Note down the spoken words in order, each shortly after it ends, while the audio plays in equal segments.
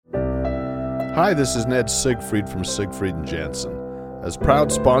Hi, this is Ned Siegfried from Siegfried and Jensen. As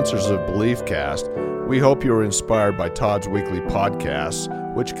proud sponsors of BeliefCast, we hope you are inspired by Todd's weekly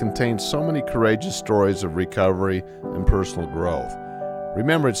podcasts, which contain so many courageous stories of recovery and personal growth.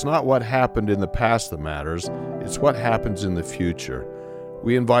 Remember, it's not what happened in the past that matters, it's what happens in the future.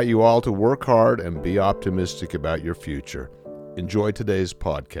 We invite you all to work hard and be optimistic about your future. Enjoy today's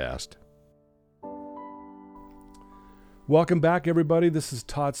podcast. Welcome back, everybody. This is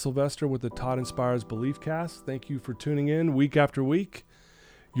Todd Sylvester with the Todd Inspires BeliefCast. Thank you for tuning in week after week.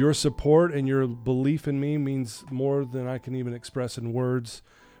 Your support and your belief in me means more than I can even express in words.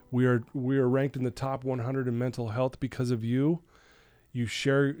 We are ranked in the top 100 in mental health because of you. You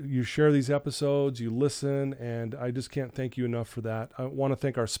share these episodes, you listen, and I just can't thank you enough for that. I want to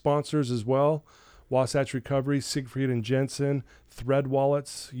thank our sponsors as well. Wasatch Recovery, Siegfried and Jensen, Thread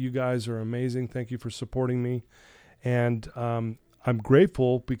Wallets. You guys are amazing. Thank you for supporting me. And I'm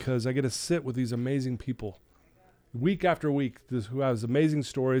grateful because I get to sit with these amazing people week after week who has amazing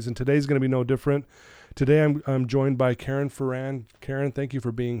stories, and today's going to be no different. Today I'm joined by Karyn Ferran. Karyn, thank you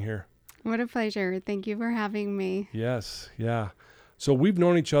for being here. What a pleasure. Thank you for having me. Yes, yeah. So we've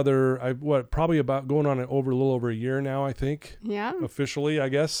known each other, probably about going on a little over a year now, I think. Yeah. Officially, I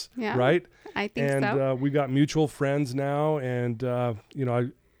guess. Yeah. Right? I think so. And we got mutual friends now, and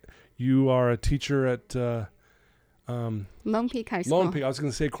you are a teacher at Lone Peak High School. Lone Peak. I was going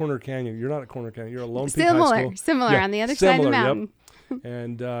to say Corner Canyon. You're not at Corner Canyon. You're at Lone Peak High School. Similar on the other side of the mountain. Yep.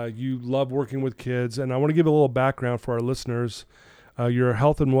 And you love working with kids. And I want to give a little background for our listeners. You're a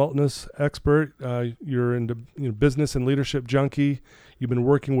health and wellness expert. You're into business and leadership junkie. You've been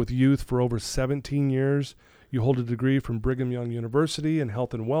working with youth for over 17 years. You hold a degree from Brigham Young University in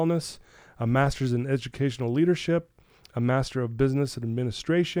health and wellness, a master's in educational leadership, a master of business and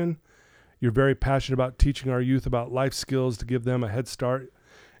administration. You're very passionate about teaching our youth about life skills to give them a head start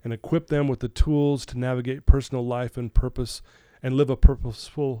and equip them with the tools to navigate personal life and purpose and live a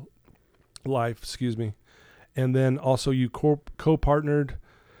purposeful life, And then also you co-partnered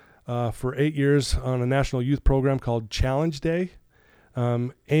for 8 years on a national youth program called Challenge Day,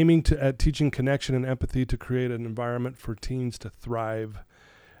 aiming at teaching connection and empathy to create an environment for teens to thrive.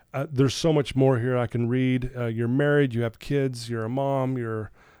 There's so much more here I can read. You're married, you have kids, you're a mom, you're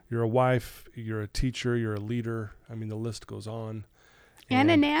a wife, you're a teacher, you're a leader. I mean, the list goes on. And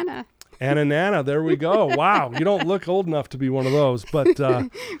a Nana. And a Nana, there we go. Wow, you don't look old enough to be one of those, but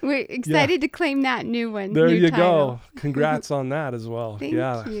we're excited to claim that new one. There you title. Go. Congrats on that as well. Thank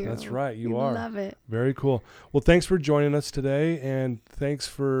you. That's right. You I are. Love it. Very cool. Well, thanks for joining us today, and thanks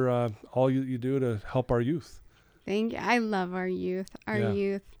for all you do to help our youth. Thank you. I love our youth. Our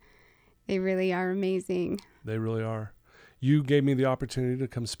youth, they really are amazing. They really are. You gave me the opportunity to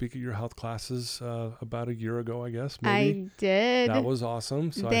come speak at your health classes about a year ago, I guess. Maybe. I did. That was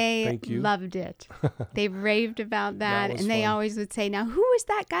awesome. So they thank you. Loved it. They raved about that. And they fun. Always would say, now, who is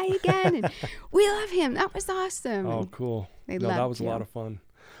that guy again? And we love him. That was awesome. Oh, cool. Loved that was you. a lot of fun.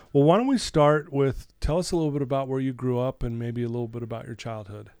 Well, why don't we start with, tell us a little bit about where you grew up and maybe a little bit about your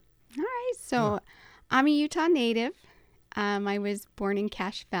childhood. All right. So I'm a Utah native. I was born in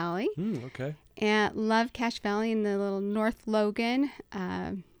Cache Valley. Okay. And love Cache Valley in the little North Logan.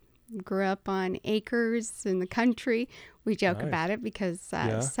 Grew up on acres in the country. We joke about it because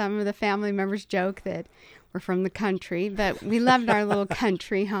some of the family members joke that we're from the country, but we loved our little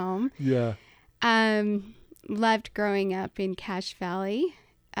country home. Yeah. Loved growing up in Cache Valley.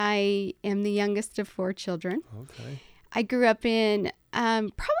 I am the youngest of 4 children. Okay. I grew up in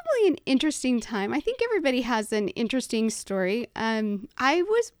probably an interesting time. I think everybody has an interesting story. I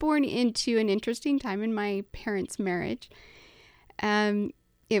was born into an interesting time in my parents' marriage.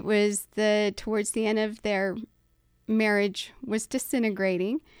 It was towards the end of their marriage was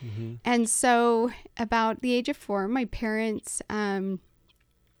disintegrating. Mm-hmm. And so about the age of 4, my parents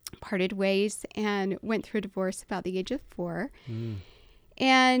parted ways and went through a divorce about the age of 4. Mm.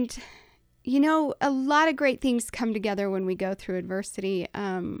 And a lot of great things come together when we go through adversity.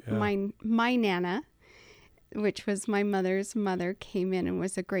 My Nana, which was my mother's mother, came in and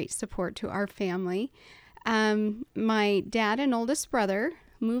was a great support to our family. My dad and oldest brother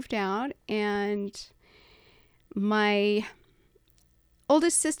moved out, and my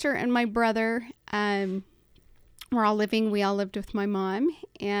oldest sister and my brother we all lived with my mom.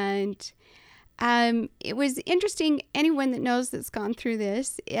 And it was interesting. Anyone that knows that's gone through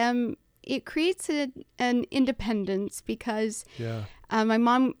this, it creates an independence because my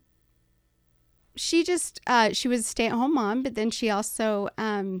mom, she was a stay-at-home mom, but then she also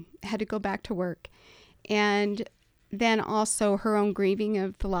had to go back to work. And then also her own grieving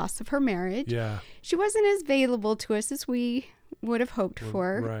of the loss of her marriage. Yeah. She wasn't as available to us as we would have hoped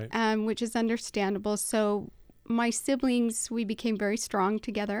for, right. which is understandable. So my siblings, we became very strong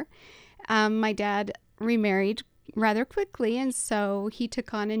together. My dad remarried rather quickly, and so he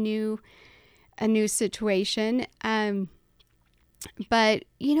took on a new situation. But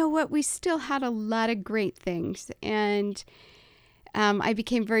you know what? We still had a lot of great things, and I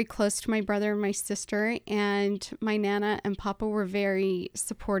became very close to my brother and my sister, and my Nana and Papa were very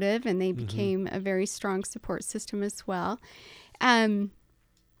supportive, and they became a very strong support system as well.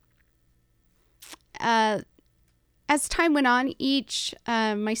 As time went on,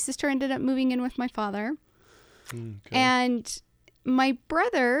 my sister ended up moving in with my father. Okay. And my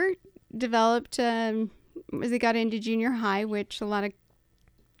brother developed, as he got into junior high, which a lot of,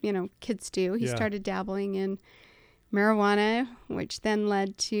 kids do. He started dabbling in marijuana, which then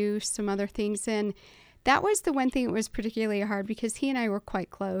led to some other things. And that was the one thing that was particularly hard because he and I were quite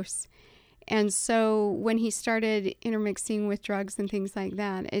close. And so when he started intermixing with drugs and things like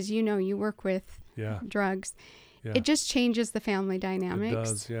that, as you know, you work with drugs. Yeah. It just changes the family dynamics. It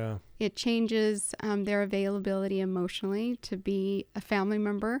does, yeah. It changes their availability emotionally to be a family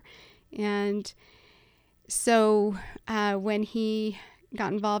member. And so when he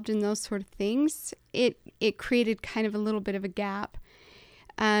got involved in those sort of things, it created kind of a little bit of a gap.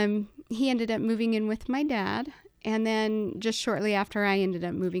 He ended up moving in with my dad. And then just shortly after, I ended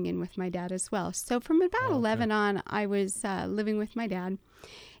up moving in with my dad as well. So from about 11 on, I was living with my dad.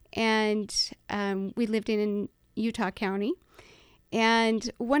 And we lived in Utah County. And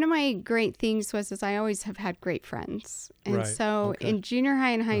one of my great things was I always have had great friends. And so in junior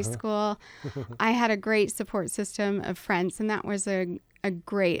high and high school, I had a great support system of friends. And that was a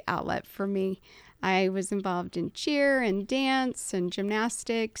great outlet for me. I was involved in cheer and dance and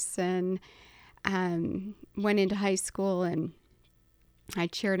gymnastics and went into high school and I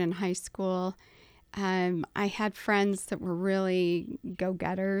cheered in high school. I had friends that were really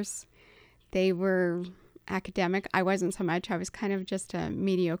go-getters. They were academic. I wasn't so much. I was kind of just a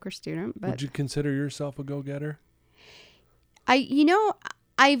mediocre student. But would you consider yourself a go-getter?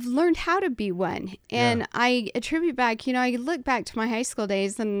 I've learned how to be one. And I attribute back, I look back to my high school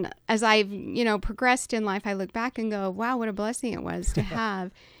days, and as I've, progressed in life, I look back and go, wow, what a blessing it was to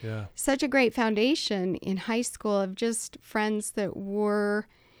have such a great foundation in high school of just friends that were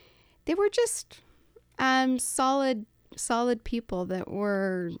just solid people that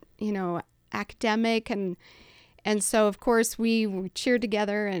were, academic. And so, of course, we cheered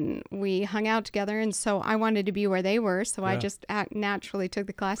together and we hung out together. And so I wanted to be where they were. So I just naturally took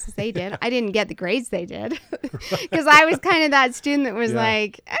the classes they did. I didn't get the grades they did because I was kind of that student that was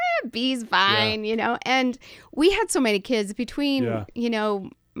like, B's fine, And we had so many kids between,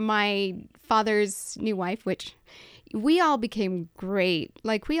 my father's new wife, which we all became great.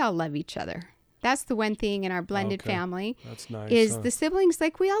 Like, we all love each other. That's the one thing in our blended family. That's nice. Is the siblings,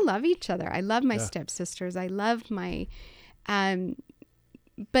 like, we all love each other. I love my stepsisters. I love my,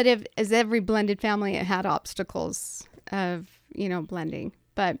 but as every blended family, it had obstacles of, blending.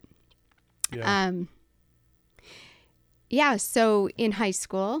 But, so in high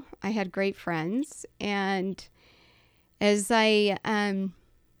school, I had great friends. And as I,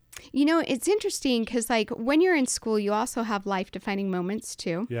 it's interesting because, like, when you're in school, you also have life-defining moments,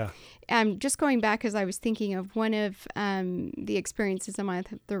 too. Yeah. Just going back, as I was thinking of one of the experiences in my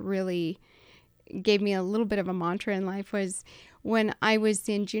life that really gave me a little bit of a mantra in life was when I was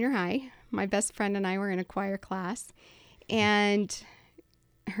in junior high. My best friend and I were in a choir class, and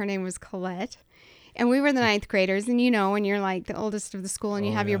her name was Colette. And we were the 9th graders, and when you're like the oldest of the school and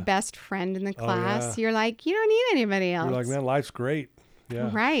you have your best friend in the class, you're like, you don't need anybody else. You're like, man, life's great. Yeah.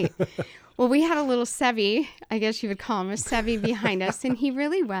 Right. Well, we had a little Sevy, I guess you would call him a Sevy behind us, and he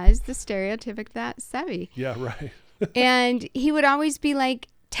really was the stereotypic of that Sevy. Yeah, right. And he would always be like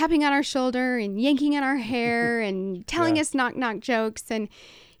tapping on our shoulder and yanking at our hair and telling us knock-knock jokes. And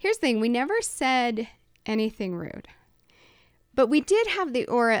here's the thing, we never said anything rude. But we did have the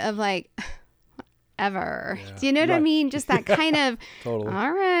aura of like, ever. Yeah. Do you know what I mean? Just that kind of, totally.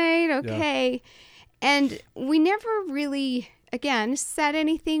 All right, okay. Yeah. And we never really, again, said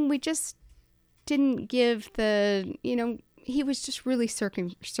anything. We just didn't give he was just really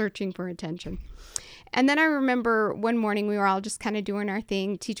searching for attention. And then I remember one morning we were all just kind of doing our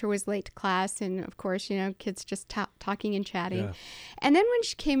thing. Teacher was late to class, and of course, kids just talking and chatting. Yeah. And then when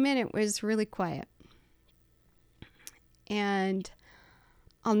she came in, it was really quiet. And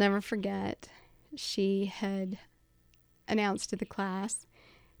I'll never forget, she had announced to the class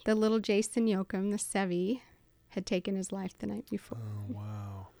that little Jason Yoakum, the Sevy, had taken his life the night before. Oh,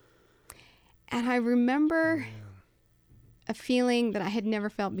 wow. And I remember a feeling that I had never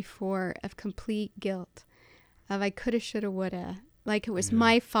felt before of complete guilt of I coulda, shoulda, woulda. Like it was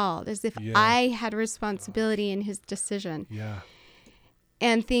my fault, as if I had a responsibility in his decision. Yeah.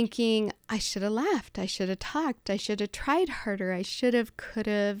 And thinking, I should have left. I should have talked. I should have tried harder. I should have, could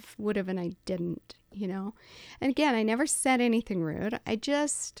have, would have, and I didn't, you know. And again, I never said anything rude. I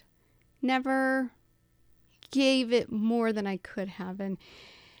just never gave it more than I could have.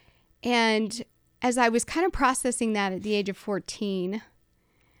 And as I was kind of processing that at the age of 14,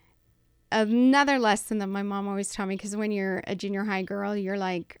 another lesson that my mom always taught me, because when you're a junior high girl, you're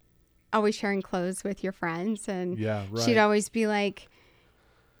like always sharing clothes with your friends. And she'd always be like,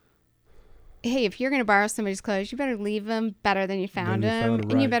 hey, if you're going to borrow somebody's clothes, you better leave them better than you found them.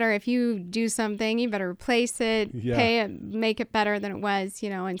 And you better, if you do something, you better replace it, pay it, make it better than it was, you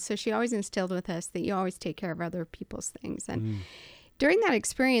know. And so she always instilled with us that you always take care of other people's things. And during that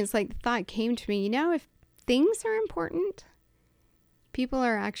experience, like the thought came to me, you know, if things are important, people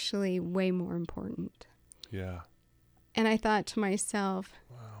are actually way more important. Yeah. And I thought to myself,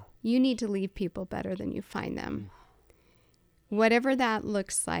 wow, you need to leave people better than you find them. Whatever that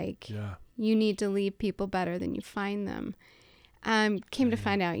looks like, you need to leave people better than you find them. Came to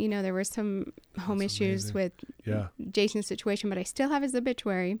find out, you know, there were some home issues with Jason's situation, but I still have his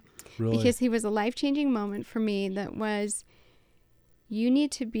obituary because he was a life-changing moment for me that was, you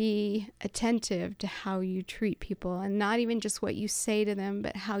need to be attentive to how you treat people, and not even just what you say to them,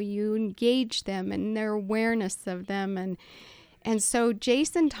 but how you engage them and their awareness of them. And so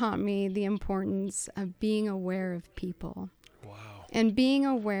Jason taught me the importance of being aware of people. Wow. And being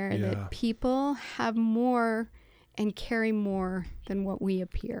aware that people have more and carry more than what we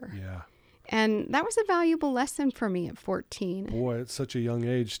appear. Yeah. And that was a valuable lesson for me at 14. Boy, at such a young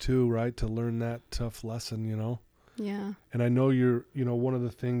age too, right? To learn that tough lesson, you know? Yeah. And I know one of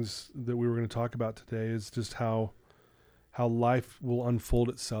the things that we were going to talk about today is just how life will unfold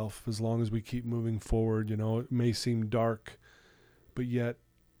itself as long as we keep moving forward. You know, it may seem dark, but yet,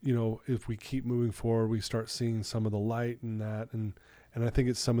 you know, if we keep moving forward, we start seeing some of the light in that. And I think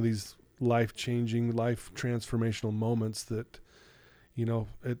it's some of these life-changing, life-transformational moments that, you know,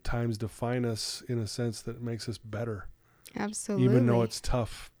 at times define us in a sense that makes us better. Absolutely. Even though it's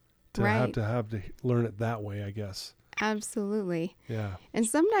tough to have to learn it that way, I guess. Absolutely. Yeah. And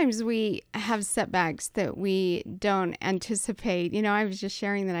sometimes we have setbacks that we don't anticipate. You know, I was just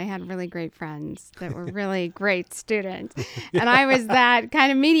sharing that I had really great friends that were really great students. And I was that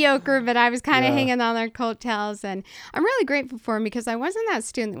kind of mediocre, but I was kind of hanging on their coattails. And I'm really grateful for them because I wasn't that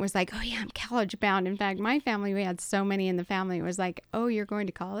student that was like, oh, yeah, I'm college bound. In fact, my family, we had so many in the family. It was like, oh, you're going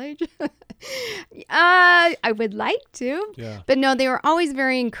to college? I would like to. Yeah. But no, they were always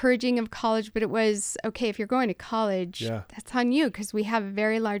very encouraging of college. But it was, okay, if you're going to college, that's on you, because we have a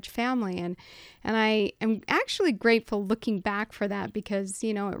very large family. And I am actually grateful looking back for that, because,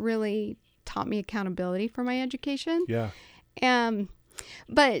 you know, it really taught me accountability for my education. Yeah.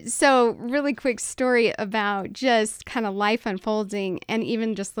 But so really quick story about just kind of life unfolding and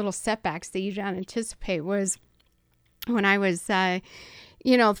even just little setbacks that you don't anticipate was when I was,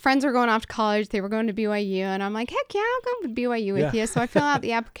 you know, friends were going off to college. They were going to BYU. And I'm like, heck yeah, I'll go to BYU with you. So I fill out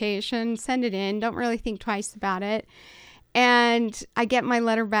the application, send it in, don't really think twice about it. And I get my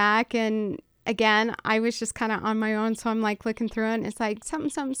letter back. And again, I was just kind of on my own. So I'm like looking through it. And it's like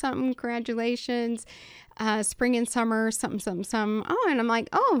something, congratulations, spring and summer, something. Oh, and I'm like,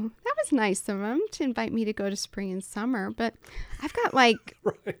 oh, that was nice of them to invite me to go to spring and summer. But I've got like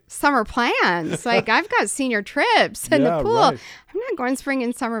summer plans. Like I've got senior trips and the pool. Right. I'm not going spring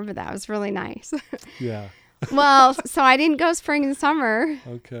and summer, but that was really nice. Yeah. Well, so I didn't go spring and summer.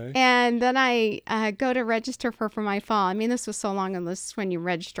 Okay. And then I go to register for my fall. I mean, this was so long ago. This is when you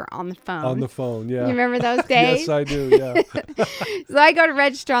register on the phone. On the phone, yeah. You remember those days? Yes, I do, yeah. So I go to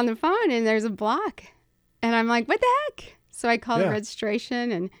register on the phone, and there's a block. And I'm like, what the heck? So I call the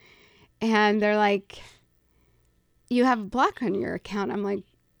registration, and they're like, you have a block on your account. I'm like,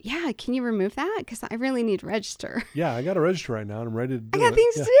 yeah, can you remove that? Because I really need to register. Yeah, I got to register right now, and I'm ready to do it. I got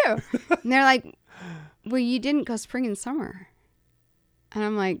things to do. And they're like, well, you didn't go spring and summer. And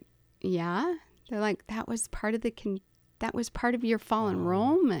I'm like, yeah. They're like, that was part of your fall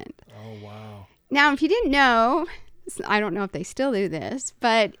enrollment. Oh, wow. Now, if you didn't know, I don't know if they still do this,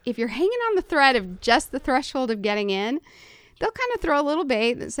 but if you're hanging on the thread of just the threshold of getting in, they'll kind of throw a little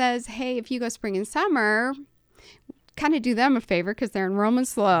bait that says, hey, if you go spring and summer, kind of do them a favor because their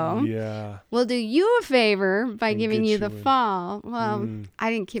enrollment's low. Yeah. We'll do you a favor by giving you the fall. Well,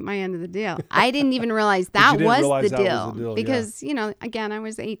 I didn't keep my end of the deal. I didn't even realize that was the deal because, you know, again, I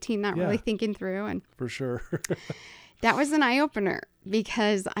was 18, not really thinking through. And for sure. That was an eye-opener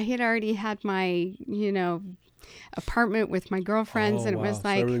because I had already had my, you know, apartment with my girlfriends, and it was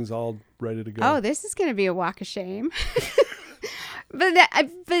like, so everything's all ready to go. Oh, this is going to be a walk of shame. But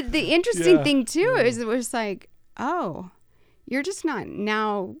the interesting thing too is it was like, oh, you're just not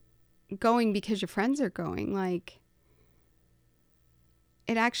now going because your friends are going. Like,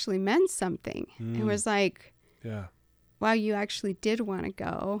 it actually meant something. It was like, wow, you actually did want to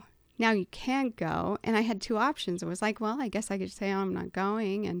go. Now you can't go. And I had two options. It was like, well, I guess I could say, oh, I'm not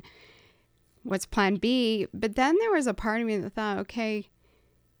going. And what's plan B? But then there was a part of me that thought, okay,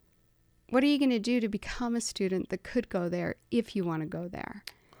 what are you going to do to become a student that could go there if you want to go there?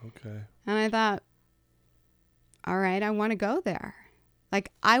 Okay. And I thought, all right, I want to go there. Like,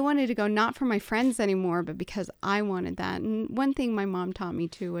 I wanted to go not for my friends anymore, but because I wanted that. And one thing my mom taught me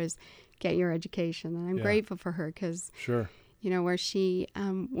too was get your education. And I'm grateful for her because, you know, where she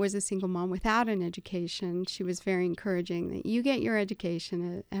was a single mom without an education, she was very encouraging that you get your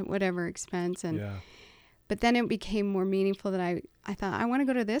education at whatever expense. And but then it became more meaningful that I thought, I want to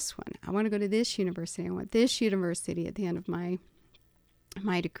go to this one. I want to go to this university. I want this university at the end of my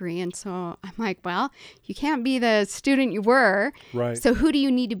degree. And so I'm like, well, you can't be the student you were. Right. So who do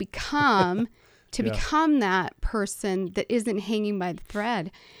you need to become to become that person that isn't hanging by the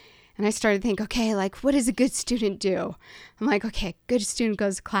thread? And I started to think, okay, like, what does a good student do? I'm like, okay, a good student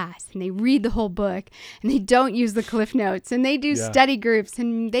goes to class and they read the whole book and they don't use the Cliff Notes and they do study groups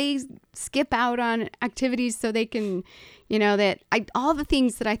and they skip out on activities so they can, you know, all the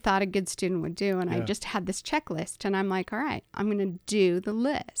things that I thought a good student would do. And I just had this checklist and I'm like, all right, I'm going to do the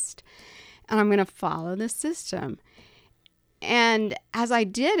list and I'm going to follow the system. And as I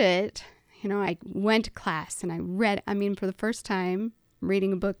did it, you know, I went to class and I read, for the first time,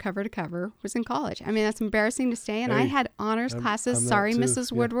 reading a book cover to cover was in college. I mean, that's embarrassing to say. And I had honors classes. Sorry,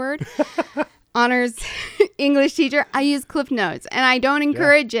 Mrs. Woodward. Honors English teacher. I use Cliff Notes and I don't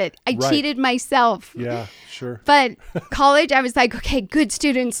encourage it. I cheated myself. Yeah, sure. But college, I was like, okay, good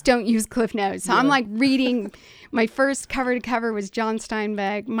students don't use Cliff Notes. So I'm like reading, my first cover to cover was John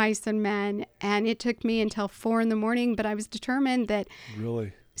Steinbeck, Mice and Men. And it took me until 4 a.m. But I was determined that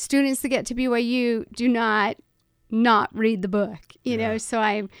students that get to BYU do not read the book, you know. So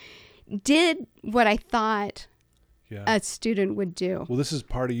I did what I thought a student would do. Well, this is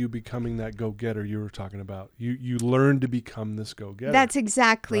part of you becoming that go-getter you were talking about. You learned to become this go-getter. That's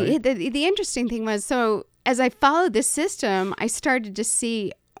exactly. Right? The interesting thing was, so as I followed this system, I started to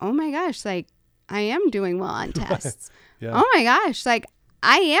see, oh my gosh, like I am doing well on tests. Oh my gosh, like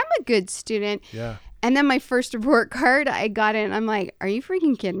I am a good student. Yeah. And then my first report card, I got in. I'm like, are you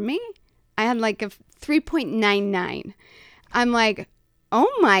freaking kidding me? I had like a 3.99. I'm like,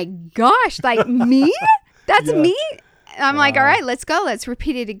 oh my gosh, like me? That's me? I'm like, all right, let's go. Let's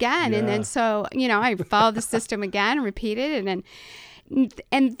repeat it again. And then so, you know, I followed the system again, repeated it.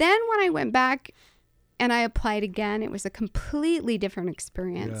 And then when I went back and I applied again, it was a completely different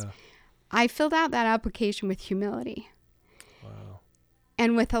experience. I filled out that application with humility. Wow.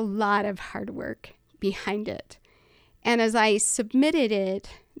 And with a lot of hard work behind it. And as I submitted it,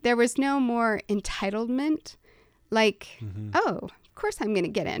 there was no more entitlement, like, oh, of course I'm going to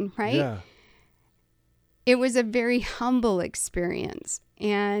get in, right? Yeah. It was a very humble experience.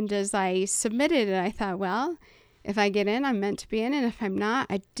 And as I submitted it, I thought, well, if I get in, I'm meant to be in. And if I'm not,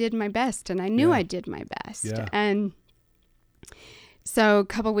 I did my best. And I knew I did my best. Yeah. And so a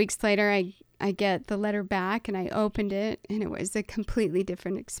couple weeks later, I get the letter back and I opened it. And it was a completely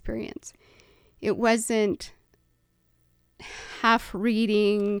different experience. It wasn't half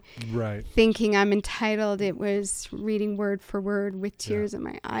reading, thinking I'm entitled. It was reading word for word with tears in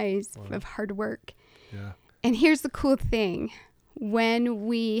my eyes of hard work. Yeah. And here's the cool thing. When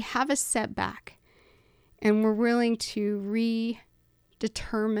we have a setback and we're willing to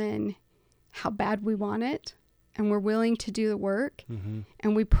redetermine how bad we want it, and we're willing to do the work,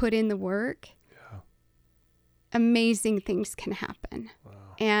 and we put in the work, amazing things can happen. Wow.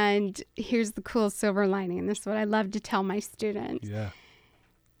 And here's the cool silver lining, and this is what I love to tell my students. Yeah.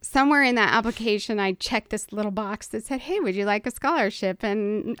 Somewhere in that application, I checked this little box that said, hey, would you like a scholarship?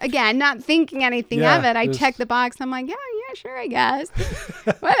 And again, not thinking anything of it, I checked the box. I'm like, yeah, sure, I guess.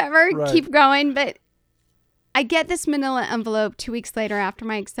 Whatever, keep going. But I get this manila envelope 2 weeks later after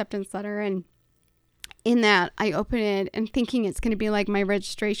my acceptance letter, and in that, I open it and thinking it's going to be like my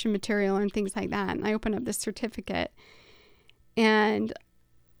registration material and things like that. And I open up the certificate, and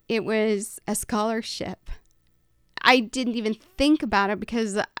it was a scholarship. I didn't even think about it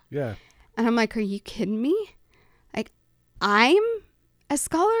because, and I'm like, are you kidding me? Like, I'm a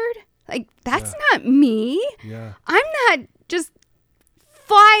scholar? Like, that's not me. Yeah. I'm not just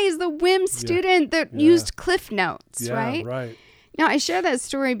fly as the whim student that used Cliff Notes, right? Right. Now, I share that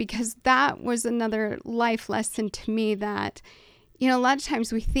story because that was another life lesson to me that a lot of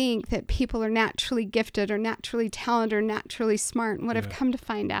times we think that people are naturally gifted or naturally talented or naturally smart. And what I've come to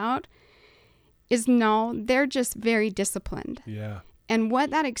find out is no, they're just very disciplined. Yeah. And what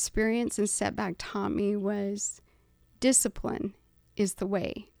that experience and setback taught me was discipline is the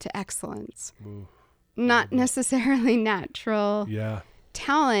way to excellence. Ooh. Not necessarily natural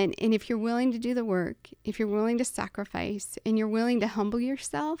talent. And if you're willing to do the work, if you're willing to sacrifice, and you're willing to humble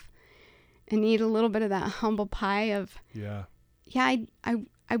yourself and eat a little bit of that humble pie of, I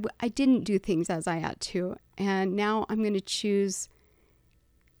didn't do things as I ought to, and now I'm going to choose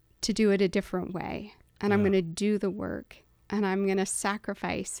to do it a different way, and I'm going to do the work, and I'm going to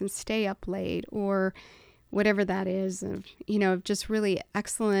sacrifice and stay up late, or whatever that is. Of just really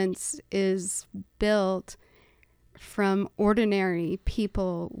excellence is built from ordinary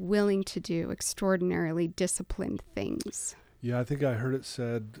people willing to do extraordinarily disciplined things. Yeah, I think I heard it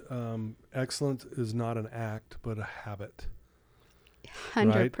said, excellence is not an act, but a habit.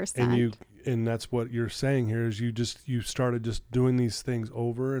 100%. Right? And that's what you're saying here is you started just doing these things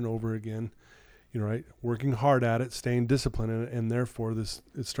over and over again, right? Working hard at it, staying disciplined in it, and therefore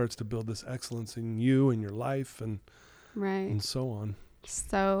it starts to build this excellence in you and your life and so on.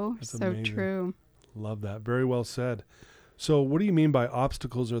 So amazing. True. Love that. Very well said. So what do you mean by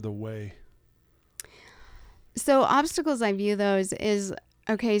obstacles are the way? So obstacles, I view those is,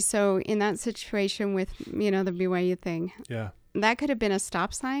 okay, so in that situation with, the BYU thing, that could have been a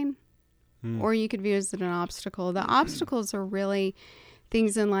stop sign, or you could view it as an obstacle. The obstacles are really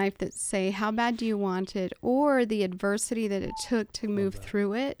things in life that say, how bad do you want it? Or the adversity that it took to move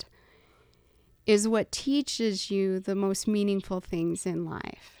through it is what teaches you the most meaningful things in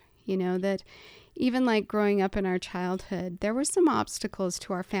life. That even like growing up in our childhood, there were some obstacles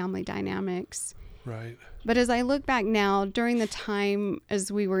to our family dynamics. Right. But as I look back now, during the time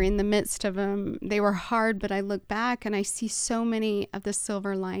as we were in the midst of them, they were hard, but I look back and I see so many of the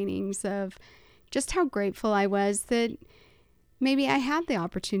silver linings of just how grateful I was that maybe I had the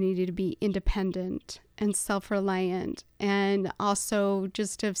opportunity to be independent and self-reliant, and also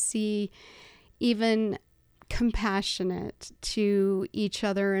just to see even compassionate to each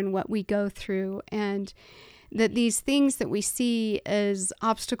other and what we go through, and that these things that we see as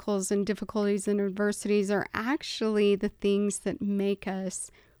obstacles and difficulties and adversities are actually the things that make us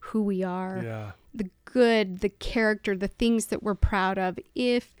who we are. Yeah. The good, the character, the things that we're proud of,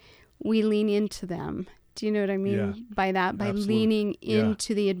 if we lean into them. Do you know what I mean by that? By Absolutely. Leaning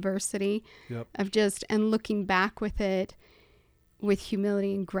into the adversity Yep. and looking back with it with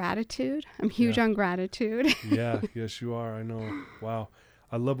humility and gratitude. I'm huge on gratitude. Yes, you are. I know. Wow.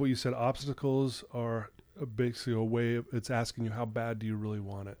 I love what you said. Obstacles are basically a way of, it's asking you, how bad do you really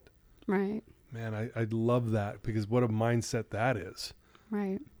want it? Right. Man, I love that, because what a mindset that is.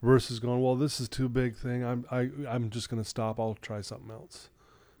 Right. Versus going, well, this is too big thing. I'm just going to stop. I'll try something else.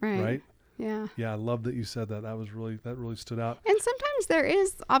 Right. Yeah. Yeah. I love that you said that. That really stood out. And sometimes there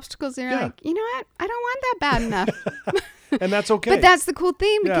is obstacles and you're like, you know what? I don't want that bad enough. And that's okay. But that's the cool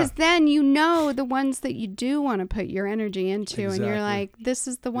thing, because then the ones that you do want to put your energy into, and you're like, this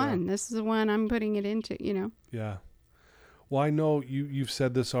is the one. This is the one I'm putting it into, Yeah. Well, I know you've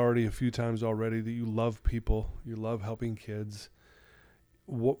said this already a few times already, that you love people. You love helping kids.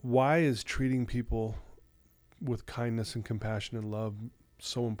 Why is treating people with kindness and compassion and love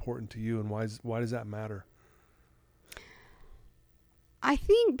so important to you, and why does that matter? I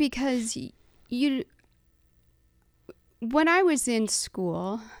think because when I was in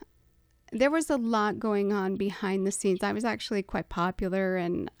school, there was a lot going on behind the scenes. I was actually quite popular,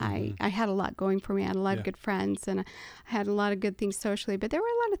 and I had a lot going for me. I had a lot of good friends, and I had a lot of good things socially. But there were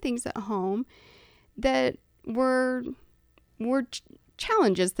a lot of things at home that were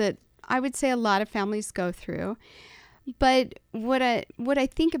challenges that I would say a lot of families go through. But what I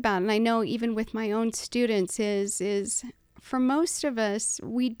think about, and I know even with my own students, is for most of us,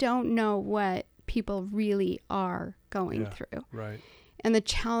 we don't know what people really are going through. Right. And the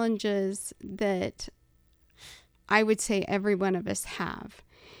challenges that I would say every one of us have.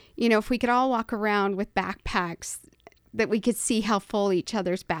 If we could all walk around with backpacks, that we could see how full each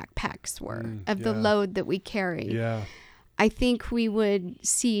other's backpacks were the load that we carry. Yeah. I think we would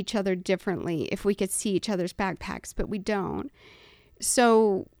see each other differently if we could see each other's backpacks, but we don't.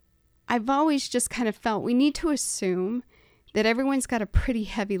 So I've always just kind of felt we need to assume that everyone's got a pretty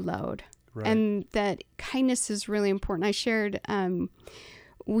heavy load. Right. And that kindness is really important. I shared, I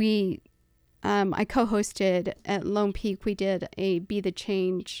co-hosted at Lone Peak. We did a Be the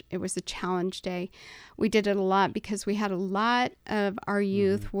Change. It was a challenge day. We did it a lot because we had a lot of our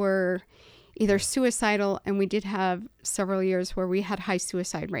youth were either suicidal, and we did have several years where we had high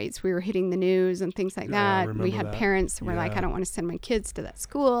suicide rates. We were hitting the news and things like that. We had parents who were like, I don't want to send my kids to that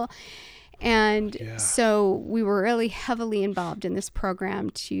school. And so we were really heavily involved in this program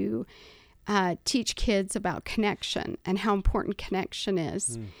to teach kids about connection and how important connection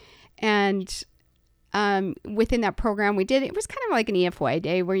is. And within that program it was kind of like an EFY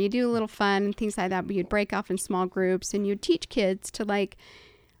day where you do a little fun and things like that, but you'd break off in small groups and you'd teach kids to like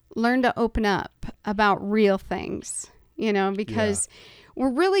learn to open up about real things, because we're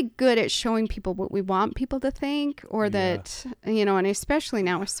really good at showing people what we want people to think, or that, and especially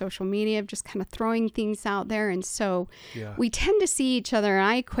now with social media, of just kind of throwing things out there. And so we tend to see each other, and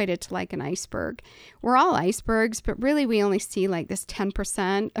I equate it to like an iceberg. We're all icebergs, but really we only see like this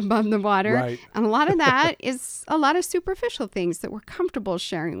 10% above the water. Right. And a lot of that is a lot of superficial things that we're comfortable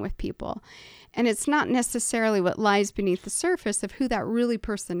sharing with people. And it's not necessarily what lies beneath the surface of who that really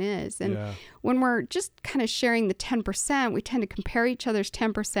person is. And when we're just kind of sharing the 10%, we tend to compare each other's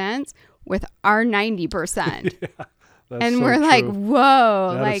 10% with our 90%. And so we're true. Like,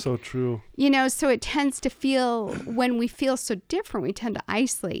 whoa. That is so true. So it tends to feel, when we feel so different, we tend to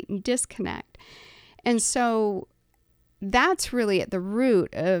isolate and disconnect. And so that's really at the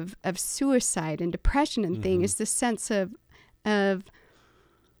root of suicide and depression and things, is the sense of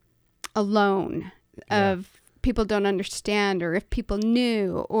alone, of people don't understand, or if people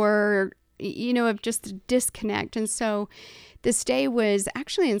knew, or of just a disconnect. And so this day was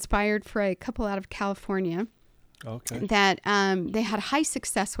actually inspired for a couple out of California that they had high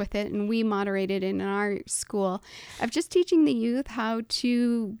success with it, and we moderated in our school of just teaching the youth how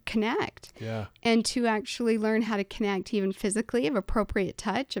to connect and to actually learn how to connect even physically, of appropriate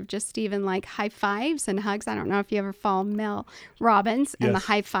touch, of just even like high fives and hugs. I don't know if you ever follow Mel Robbins and the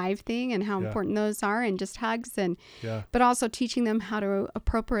high five thing and how important those are, and just hugs, and but also teaching them how to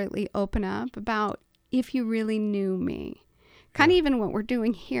appropriately open up about, if you really knew me. Kind of even what we're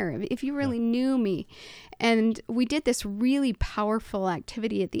doing here, if you really knew me. And we did this really powerful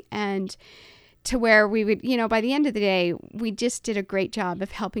activity at the end, to where we would, by the end of the day, we just did a great job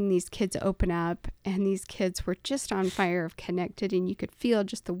of helping these kids open up. And these kids were just on fire, of connected, and you could feel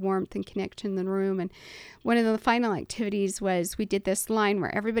just the warmth and connection in the room. And one of the final activities was, we did this line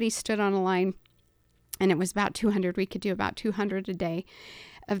where everybody stood on a line, and it was about 200. We could do about 200 a day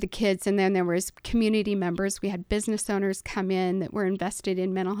of the kids. And then there was community members. We had business owners come in that were invested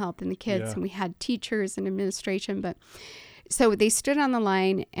in mental health in the kids, and we had teachers and administration. But so they stood on the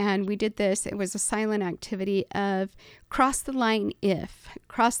line, and we did this. It was a silent activity of cross the line if,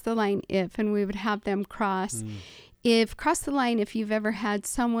 and we would have them cross. Cross the line if you've ever had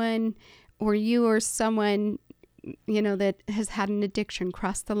someone, or you or someone that has had an addiction,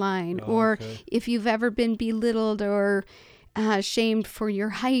 cross the line. Or if you've ever been belittled or shamed for your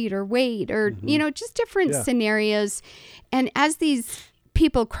height or weight, or just different scenarios. And as these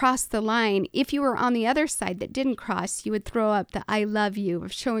people crossed the line, if you were on the other side that didn't cross, you would throw up the I love you,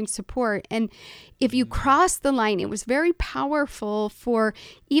 of showing support. And if you crossed the line, it was very powerful for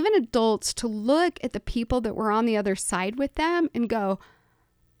even adults to look at the people that were on the other side with them and go,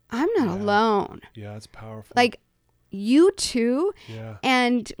 I'm not alone. Yeah, it's powerful. Like, you too.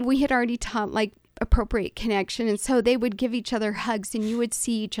 And we had already taught like appropriate connection, and so they would give each other hugs, and you would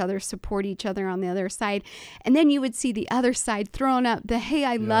see each other support each other on the other side, and then you would see the other side throwing up the hey,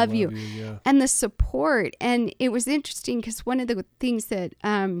 I love you. And the support. And it was interesting, because one of the things that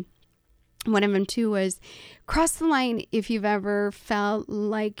one of them too was, cross the line if you've ever felt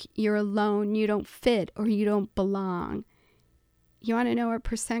like you're alone, you don't fit, or you don't belong. You want to know what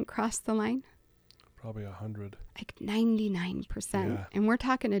percent crossed the line? Probably 100. Like 99%. And we're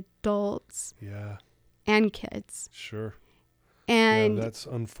talking adults and kids. Sure. And that's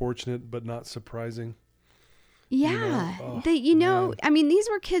unfortunate, but not surprising. Yeah. I mean, these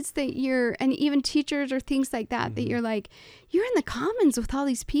were kids that and even teachers or things like that, that you're like, you're in the commons with all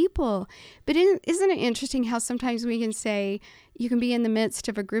these people. But isn't it interesting how sometimes we can say, you can be in the midst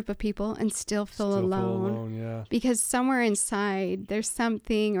of a group of people and still feel alone. Because somewhere inside there's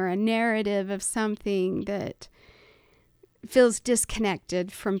something, or a narrative of something, that feels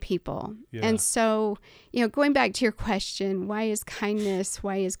disconnected from people. And so, going back to your question, why is kindness,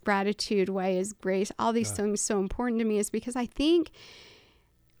 why is gratitude, why is grace, all these things so important to me, is because I think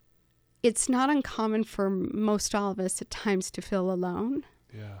it's not uncommon for most all of us at times to feel alone,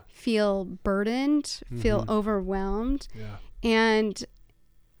 feel burdened, feel overwhelmed. And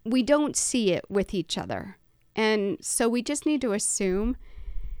we don't see it with each other. And so we just need to assume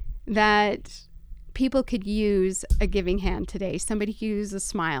that people could use a giving hand today. Somebody could use a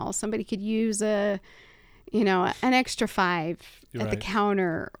smile. Somebody could use a an extra $5 at the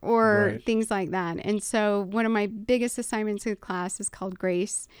counter or things like that. And so one of my biggest assignments in class is called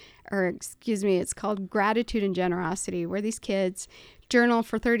it's called Gratitude and Generosity, where these kids journal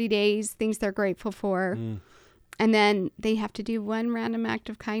for 30 days, things they're grateful for. And then they have to do one random act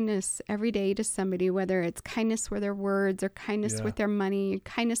of kindness every day to somebody, whether it's kindness with their words or kindness with their money,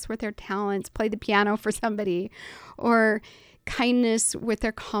 kindness with their talents, play the piano for somebody, or kindness with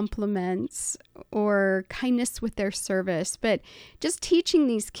their compliments, or kindness with their service. But just teaching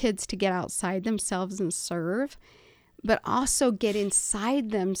these kids to get outside themselves and serve, but also get inside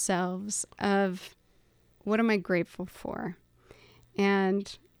themselves of what am I grateful for?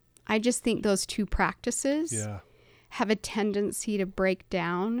 And I just think those two practices have a tendency to break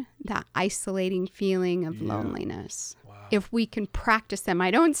down that isolating feeling of loneliness. Wow. If we can practice them.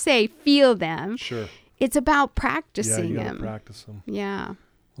 I don't say feel them. Sure. It's about practicing them. them. Practice them. Yeah.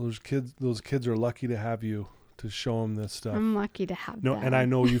 Well, those kids are lucky to have you to show them this stuff. I'm lucky to have them. And I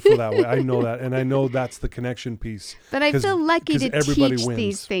know you feel that way. I know that. And I know that's the connection piece. But I feel lucky to teach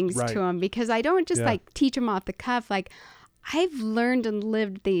these things to them, because I don't just teach them off the cuff. I've learned and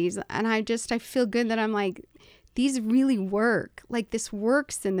lived these, and I feel good that I'm these really work. This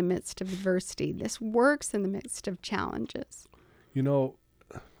works in the midst of adversity. This works in the midst of challenges.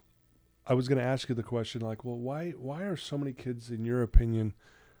 I was going to ask you the question, why are so many kids, in your opinion,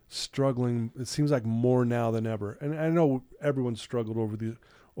 struggling? It seems like more now than ever. And I know everyone's struggled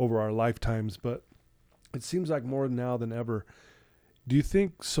over our lifetimes, but it seems like more now than ever. Do you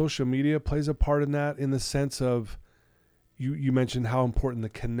think social media plays a part in that, in the sense of, you mentioned how important the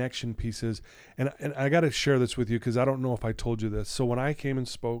connection piece is. And I got to share this with you, because I don't know if I told you this. So when I came and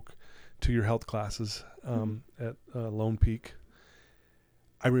spoke to your health classes at Lone Peak,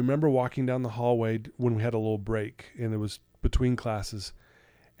 I remember walking down the hallway when we had a little break, and it was between classes,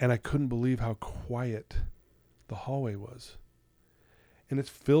 and I couldn't believe how quiet the hallway was. And it's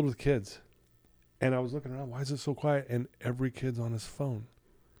filled with kids. And I was looking around, why is it so quiet? And every kid's on his phone.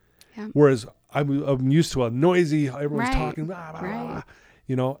 Yeah. Whereas I'm used to a noisy, everyone's talking, blah, blah,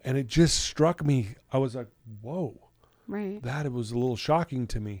 blah, and it just struck me. I was like, whoa, that it was a little shocking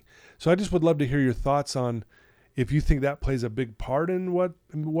to me. So I just would love to hear your thoughts on if you think that plays a big part in what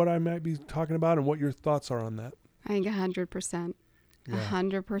I might be talking about, and what your thoughts are on that. I think 100%.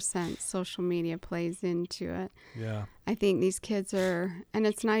 100% social media plays into it. Yeah. I think these kids and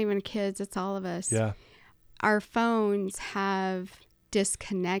it's not even kids, it's all of us. Yeah. Our phones have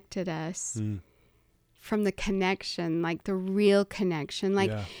disconnected us from the connection, the real connection.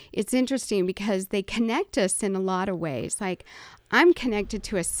 It's interesting because they connect us in a lot of ways. I'm connected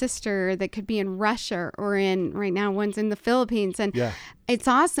to a sister that could be in Russia, or right now one's in the Philippines. And it's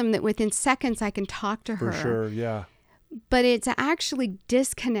awesome that within seconds I can talk to her. For sure, yeah. But it's actually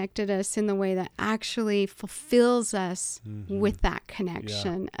disconnected us in the way that actually fulfills us with that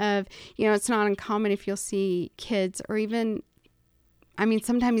connection of, it's not uncommon if you'll see kids, or even,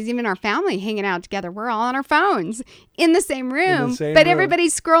 sometimes even our family hanging out together. We're all on our phones in the same room, but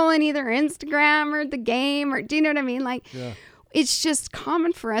everybody's scrolling either Instagram or the game, or do you know what I mean? It's just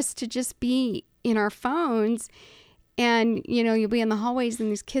common for us to just be in our phones, and, you'll be in the hallways and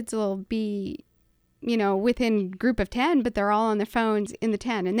these kids will be, within group of 10, but they're all on their phones in the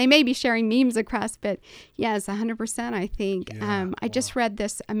 10, and they may be sharing memes across, but yes, 100%, I think. I just read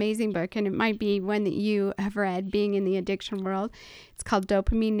this amazing book, and it might be one that you have read, being in the addiction world. It's called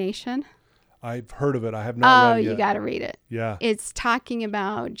Dopamine Nation. I've heard of it. I have not read it yet. You got to read it. Yeah. It's talking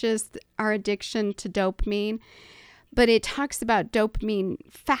about just our addiction to dopamine, but it talks about dopamine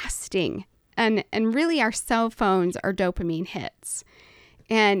fasting, and really our cell phones are dopamine hits.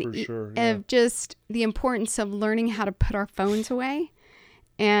 And of just the importance of learning how to put our phones away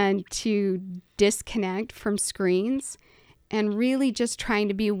and to disconnect from screens, and really just trying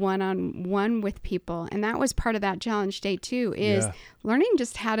to be one-on-one with people. And that was part of that challenge day too, is learning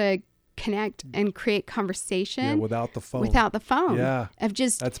just how to connect and create conversation without the phone. Of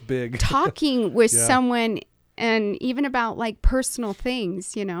just that's big. talking with someone, and even about personal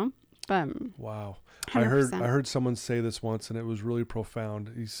things, But wow. 100%. I heard someone say this once, and it was really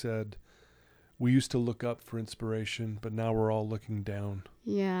profound. He said, we used to look up for inspiration, but now we're all looking down.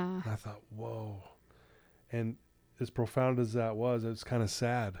 Yeah. And I thought, whoa. And as profound as that was, it's kind of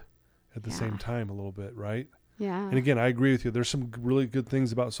sad at the same time a little bit, right? Yeah. And again, I agree with you. There's some really good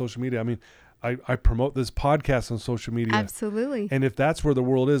things about social media. I promote this podcast on social media. Absolutely. And if that's where the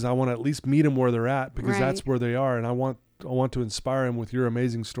world is, I want to at least meet them where they're at, because that's where they are. And I want to inspire them with your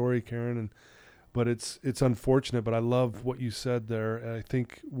amazing story, Karyn. But it's unfortunate, but I love what you said there. And I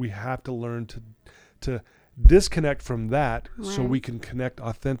think we have to learn to disconnect from that so we can connect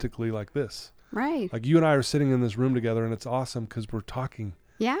authentically like this. Right. Like you and I are sitting in this room together, and it's awesome because we're talking.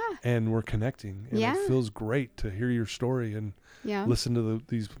 Yeah. And we're connecting. And Yeah. it feels great to hear your story and listen to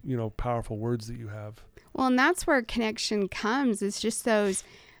these, powerful words that you have. Well, and that's where connection comes. It's just those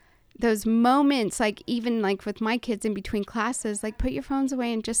moments, like even like with my kids in between classes, like put your phones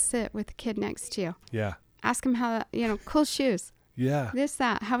away and just sit with the kid next to you. Yeah. Ask them how, cool shoes. Yeah. This,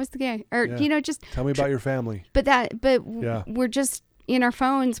 that. How was the game? Or, just tell me about your family. We're just in our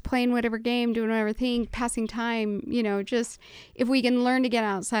phones playing whatever game, doing whatever thing, passing time, just if we can learn to get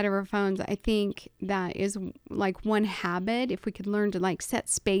outside of our phones, I think that is like one habit. If we could learn to like set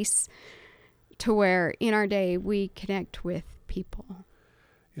space to where in our day we connect with people.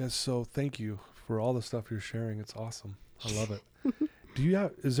 Yes. So thank you for all the stuff you're sharing. It's awesome. I love it.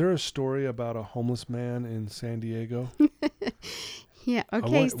 Is there a story about a homeless man in San Diego? Yeah.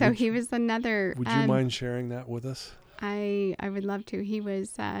 Okay. He was another. Would you mind sharing that with us? I would love to. He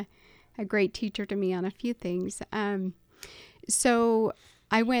was a great teacher to me on a few things. So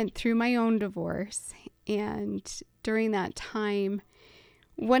I went through my own divorce, and during that time,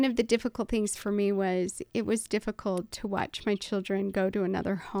 one of the difficult things for me was it was difficult to watch my children go to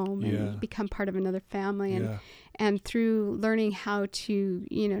another home and become part of another family. And through learning how to,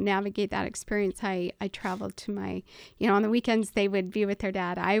 navigate that experience, I traveled to my, on the weekends they would be with their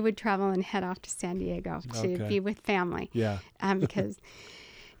dad. I would travel and head off to San Diego to be with family. Yeah. Because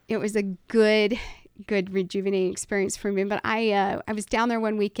it was a good rejuvenating experience for me. But I was down there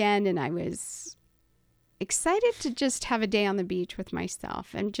one weekend and I was excited to just have a day on the beach with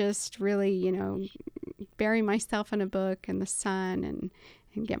myself and just really, bury myself in a book and the sun and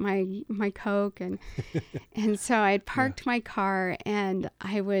get my Coke. And so I had parked my car and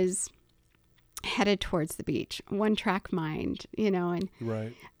I was headed towards the beach, one track mind, and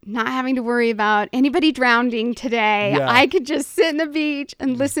not having to worry about anybody drowning today. Yeah. I could just sit in the beach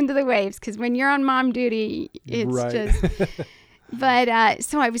and listen to the waves. Because when you're on mom duty, it's just... But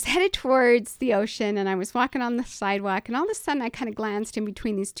so I was headed towards the ocean and I was walking on the sidewalk and all of a sudden I kind of glanced in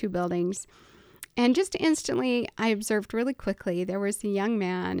between these two buildings and just instantly I observed really quickly there was a young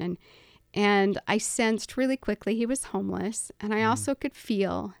man and I sensed really quickly he was homeless and I also could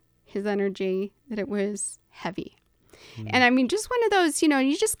feel his energy, that it was heavy. And I mean, just one of those,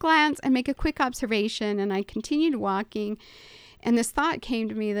 you just glance and make a quick observation and I continued walking and this thought came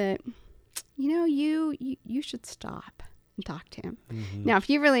to me that, you should stop and talk to him. Mm-hmm. Now, if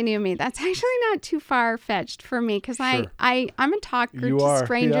you really knew me, that's actually not too far-fetched for me because I'm a talker to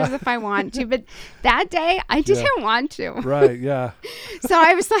strangers if I want to. But that day, I didn't want to. Right, yeah. So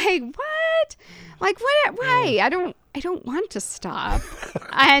I was like, what? Like, what? Why? I don't want to stop.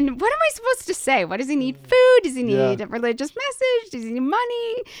 And what am I supposed to say? What does he need? Food? Does he need a religious message? Does he need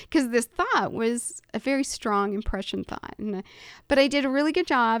money? Because this thought was a very strong impression thought. But I did a really good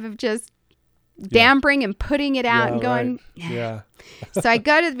job of just dampering and putting it out and going, So I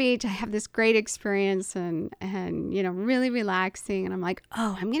go to the beach. I have this great experience and really relaxing. And I'm like,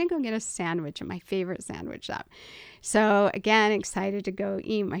 I'm going to go get a sandwich at my favorite sandwich shop. So again, excited to go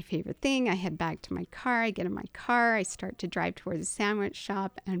eat my favorite thing. I head back to my car. I get in my car. I start to drive towards the sandwich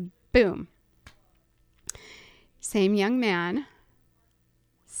shop and boom. Same young man,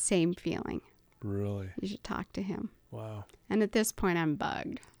 same feeling. Really? You should talk to him. Wow. And at this point, I'm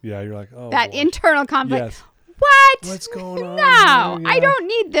bugged. Yeah, you're like, that internal conflict. Yes. What? What's going on? No, I don't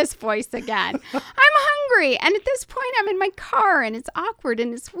need this voice again. I'm hungry. And at this point, I'm in my car and it's awkward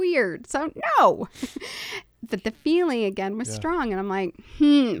and it's weird. So no. But the feeling again was strong. And I'm like,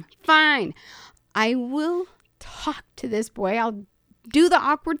 fine. I will talk to this boy. I'll do the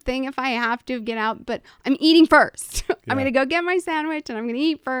awkward thing if I have to get out, but I'm eating first. I'm going to go get my sandwich and I'm going to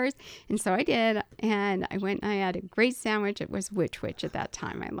eat first. And so I did. And I went and I had a great sandwich. It was Witch at that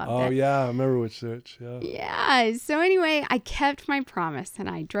time. I loved it. Oh, yeah. I remember Witch. Yeah. Yeah. So anyway, I kept my promise and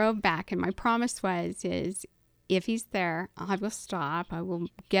I drove back. And my promise is if he's there, I will stop. I will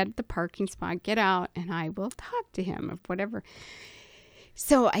get the parking spot, get out, and I will talk to him of whatever.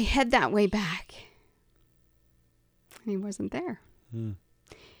 So I head that way back. And he wasn't there.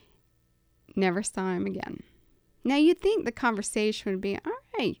 Never saw him again. Now you'd think the conversation would be, all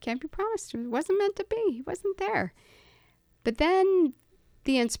right, kept your promise. It wasn't meant to be. He wasn't there. But then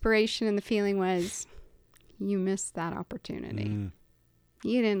the inspiration and the feeling was, you missed that opportunity.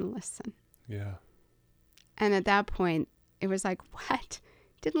 You didn't listen. Yeah. And at that point, it was like, what?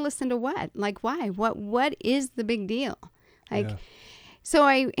 Didn't listen to what? Like, why? What is the big deal? So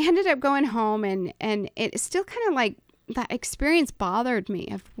I ended up going home and it's still kind of like, that experience bothered me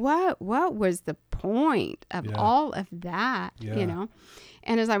of what was the point of all of that, And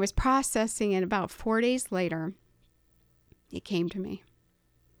as I was processing it about 4 days later, it came to me.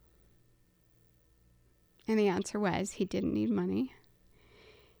 And the answer was he didn't need money.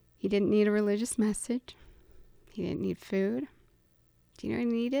 He didn't need a religious message. He didn't need food. Do you know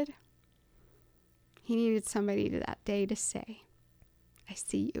what he needed? He needed somebody that day to say, I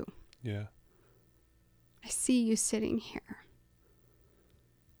see you. Yeah. I see you sitting here.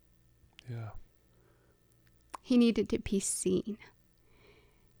 Yeah. He needed to be seen.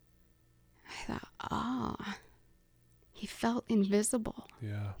 I thought, he felt invisible.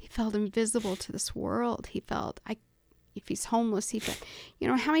 Yeah. He felt invisible to this world. He felt, if he's homeless, he felt,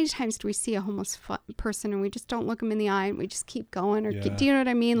 how many times do we see a homeless person and we just don't look him in the eye and we just keep going? Or do you know what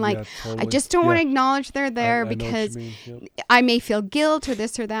I mean? Like, totally. I just don't want to acknowledge they're there because I may feel guilt or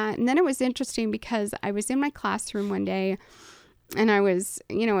this or that. And then it was interesting because I was in my classroom one day and I was,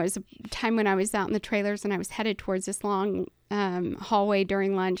 it was a time when I was out in the trailers and I was headed towards this long hallway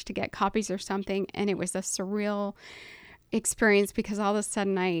during lunch to get copies or something. And it was a surreal experience because all of a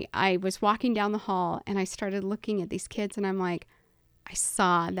sudden I was walking down the hall and I started looking at these kids and I'm like, I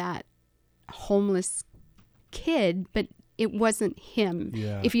saw that homeless kid, but it wasn't him.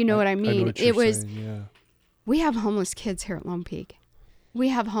 Yeah, if you know what I mean. I know what you're saying. We have homeless kids here at Lone Peak. We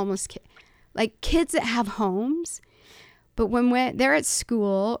have homeless kids, like kids that have homes, but when they're at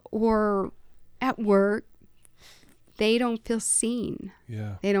school or at work, they don't feel seen.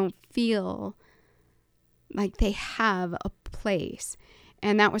 Yeah. They don't feel like they have a place.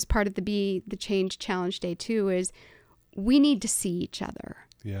 And that was part of the Be the Change Challenge Day too, is we need to see each other.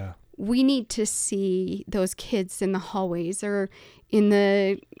 Yeah. We need to see those kids in the hallways or in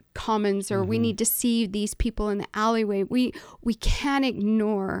the commons, or we need to see these people in the alleyway. We can't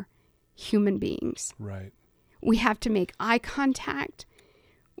ignore human beings. Right. We have to make eye contact.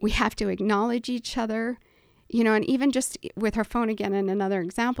 We have to acknowledge each other. And even just with our phone again, and another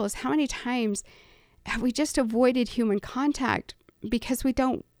example is how many times have we just avoided human contact because we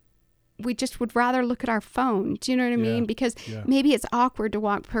just would rather look at our phone. Do you know what I mean? Because maybe it's awkward to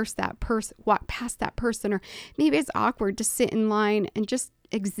walk past that person, or maybe it's awkward to sit in line and just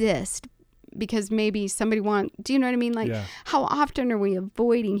exist because maybe somebody do you know what I mean? Like, how often are we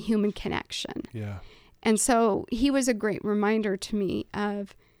avoiding human connection? Yeah. And so he was a great reminder to me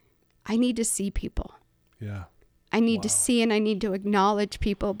of, I need to see people. Yeah. I need to see and I need to acknowledge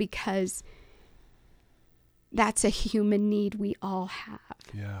people because that's a human need we all have.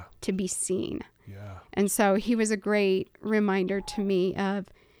 Yeah. To be seen. Yeah. And so he was a great reminder to me of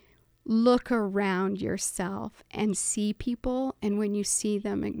look around yourself and see people. And when you see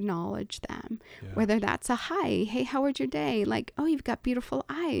them, acknowledge them. Yeah. Whether that's a hi, hey, how was your day? Like, oh, you've got beautiful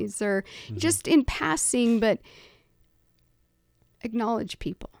eyes, or just in passing, but acknowledge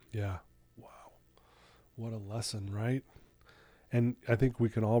people. Yeah. Wow. What a lesson, right? And I think we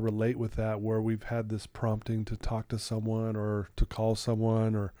can all relate with that, where we've had this prompting to talk to someone or to call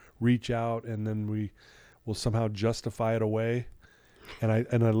someone or reach out, and then we will somehow justify it away. And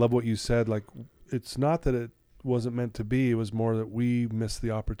I love what you said. Like, it's not that it wasn't meant to be. It was more that we missed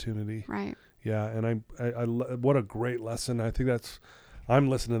the opportunity. Right. Yeah. And I what a great lesson. I think I'm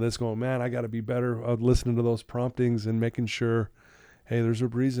listening to this going, man, I got to be better of listening to those promptings and making sure, hey, there's a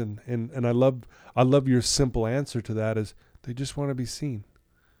reason. And I love your simple answer to that is, they just want to be seen.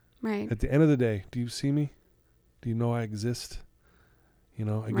 Right. At the end of the day, do you see me? Do you know I exist?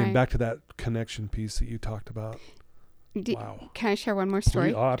 Again, back to that connection piece that you talked about. Wow. Can I share one more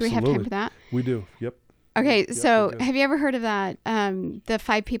story? Absolutely. Do we have time for that? We do. Yep. Okay. So have you ever heard of that? The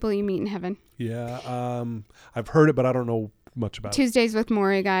 5 people you meet in heaven? Yeah. I've heard it, but I don't know much about Tuesdays with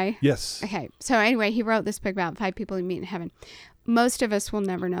Maury guy. Yes. Okay. So anyway, he wrote this book about 5 people you meet in heaven. Most of us will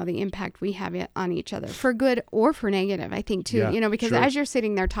never know the impact we have on each other, for good or for negative, I think, too. Because as you're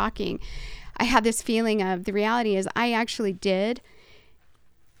sitting there talking, I had this feeling of, the reality is I actually did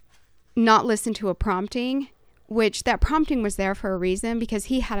not listen to a prompting, which that prompting was there for a reason, because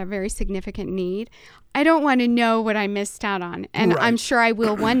he had a very significant need. I don't want to know what I missed out on. And I'm sure I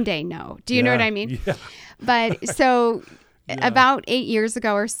will one day know. Do you know what I mean? Yeah. But so... About 8 years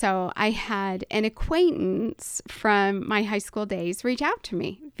ago or so, I had an acquaintance from my high school days reach out to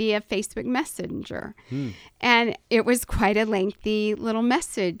me via Facebook Messenger. And it was quite a lengthy little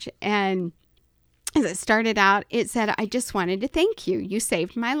message. And as it started out, it said, I just wanted to thank you. You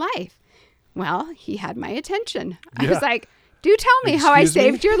saved my life. Well, he had my attention. I was like, do tell me how I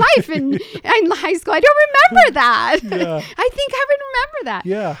saved your life in high school. I don't remember that. I think I would remember that.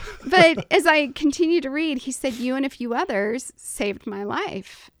 Yeah. But as I continued to read, he said, you and a few others saved my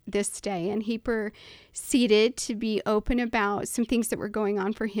life this day. And he proceeded to be open about some things that were going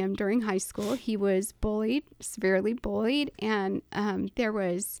on for him during high school. He was bullied, severely bullied. And there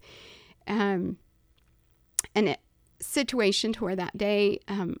was situation to where that day,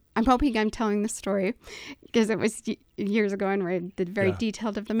 I'm hoping I'm telling the story because it was years ago and read the very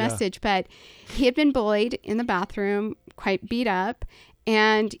detailed of the message, but he had been bullied in the bathroom, quite beat up,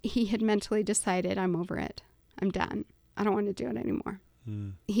 and he had mentally decided, I'm over it. I'm done. I don't want to do it anymore.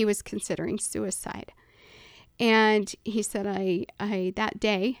 He was considering suicide. And he said, I that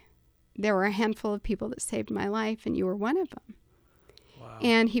day, there were a handful of people that saved my life, and you were one of them. Wow.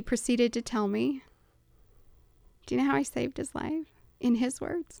 And he proceeded to tell me, do you know how I saved his life? In his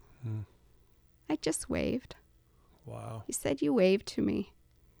words, I just waved. Wow. He said, you waved to me.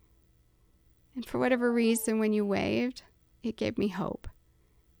 And for whatever reason, when you waved, it gave me hope.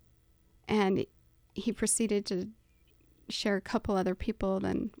 And he proceeded to share a couple other people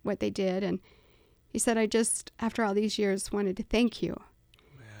than what they did. And he said, I just, after all these years, wanted to thank you.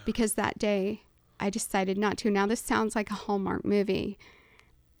 Man. Because that day I decided not to. Now, this sounds like a Hallmark movie,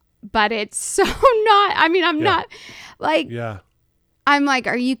 but it's so not. I mean, I'm not like, I'm like,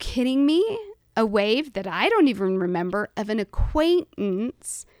 are you kidding me? A wave that I don't even remember of an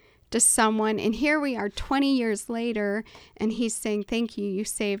acquaintance to someone. And here we are 20 years later, and he's saying, thank you. You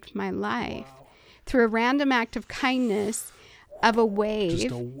saved my life. Wow. Through a random act of kindness of a wave.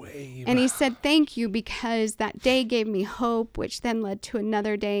 Just a wave. And he said, thank you, because that day gave me hope, which then led to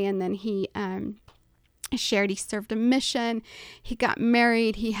another day. And then he shared he served a mission. He got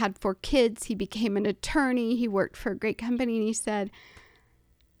married. He had 4 kids. He became an attorney. He worked for a great company. And he said,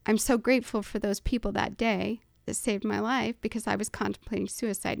 I'm so grateful for those people that day that saved my life, because I was contemplating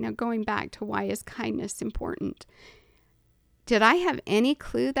suicide. Now, going back to why is kindness important? Did I have any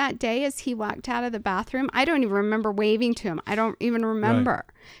clue that day as he walked out of the bathroom? I don't even remember waving to him. I don't even remember,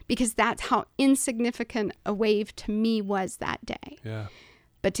 because that's how insignificant a wave to me was that day. Yeah.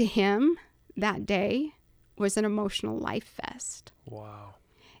 But to him, that day was an emotional life vest. Wow.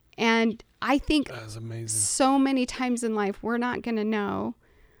 And I think that is amazing. So many times in life, we're not going to know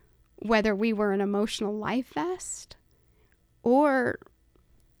whether we were an emotional life vest, or,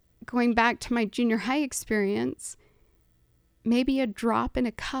 going back to my junior high experience, maybe a drop in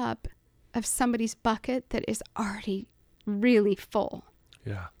a cup of somebody's bucket that is already really full.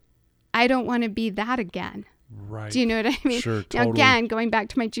 Yeah. I don't want to be that again. Right. Do you know what I mean? Sure, now, totally. again, going back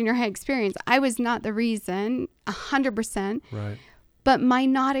to my junior high experience, I was not the reason, 100%. Right. But my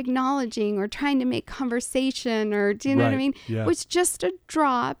not acknowledging or trying to make conversation, or do you know what I mean? Yeah. Was just a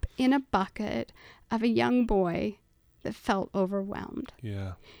drop in a bucket of a young boy that felt overwhelmed.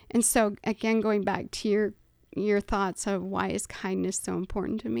 Yeah. And so, again, going back to your thoughts of why is kindness so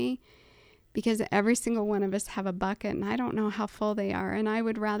important to me, because every single one of us have a bucket, and I don't know how full they are, and I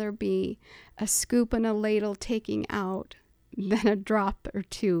would rather be a scoop and a ladle taking out than a drop or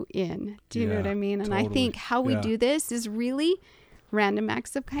two in. Do you know what I mean? And totally. I think how we do this is really random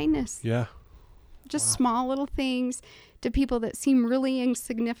acts of kindness. Yeah. Just small little things to people that seem really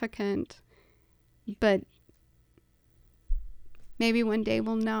insignificant, but maybe one day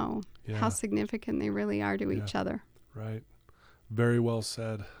we'll know how significant they really are to each other. Right. Very well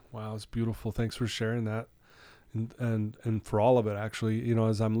said. Wow, it's beautiful. Thanks for sharing that. And for all of it, actually, you know,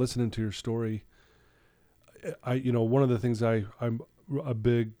 as I'm listening to your story, one of the things I'm a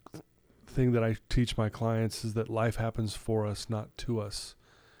big thing that I teach my clients is that life happens for us, not to us.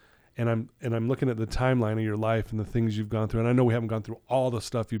 And I'm looking at the timeline of your life and the things you've gone through. And I know we haven't gone through all the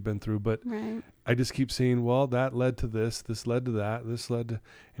stuff you've been through, but I just keep seeing, well, that led to this led to that, this led to,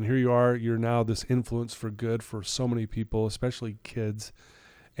 and here you are, you're now this influence for good for so many people, especially kids.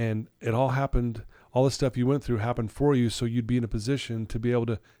 And it all happened, all the stuff you went through happened for you, so you'd be in a position to be able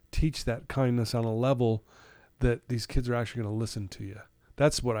to teach that kindness on a level that these kids are actually going to listen to you.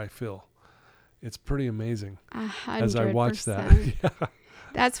 That's what I feel. It's pretty amazing 100%. As I watch that.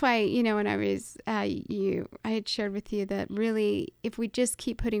 That's why, when I was, I had shared with you that really, if we just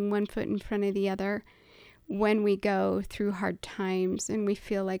keep putting one foot in front of the other, when we go through hard times and we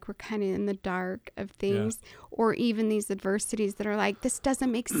feel like we're kind of in the dark of things, or even these adversities that are like, this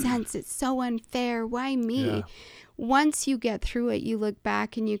doesn't make sense. It's so unfair. Why me? Yeah. Once you get through it, you look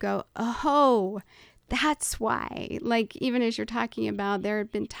back and you go, oh, that's why. Like, even as you're talking about, there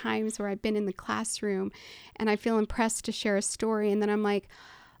have been times where I've been in the classroom and I feel impressed to share a story. And then I'm like,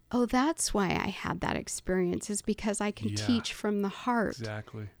 oh, that's why I had that experience, is because I can teach from the heart.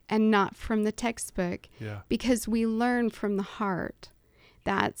 Exactly. And not from the textbook. Yeah. Because we learn from the heart.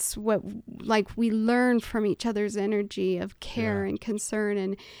 That's what, we learn from each other's energy of care and concern.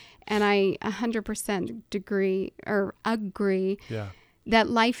 And I 100% agree that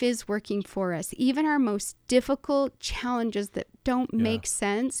life is working for us. Even our most difficult challenges that don't make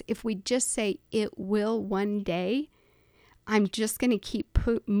sense, if we just say, it will one day, I'm just going to keep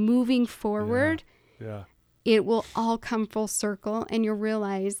moving forward. Yeah. it will all come full circle, and you'll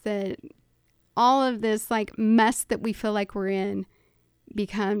realize that all of this like mess that we feel like we're in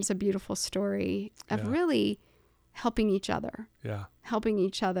becomes a beautiful story of really helping each other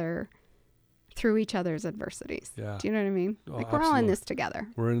through each other's adversities. Do you know what I mean? Oh, like we're all in this together.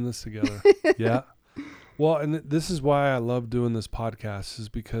 We're in this together. Yeah. Well, and this is why I love doing this podcast, is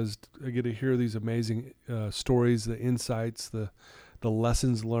because I get to hear these amazing stories, the insights, the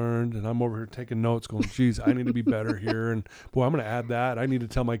lessons learned, and I'm over here taking notes going, geez, I need to be better here. And boy, I'm going to add that. I need to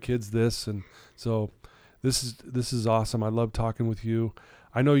tell my kids this. And so this is awesome. I love talking with you.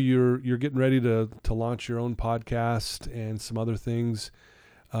 I know you're getting ready to launch your own podcast and some other things.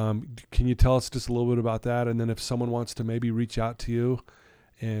 Can you tell us just a little bit about that? And then if someone wants to maybe reach out to you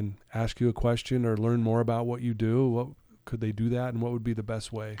and ask you a question or learn more about what you do, what could they do that, and what would be the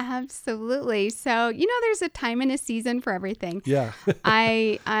best way? Absolutely. So, there's a time and a season for everything. Yeah.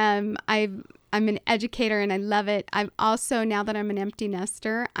 I'm an educator and I love it. I'm also, now that I'm an empty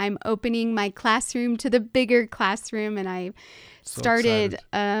nester, I'm opening my classroom to the bigger classroom, and I started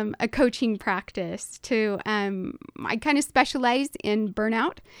a coaching practice to, I kind of specialize in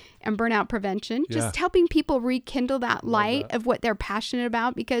burnout and burnout prevention, just helping people rekindle that light of what they're passionate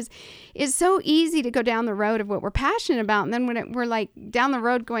about, because it's so easy to go down the road of what we're passionate about. And then when we're like down the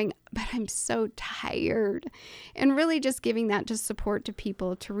road going, but I'm so tired, and really just giving that just support to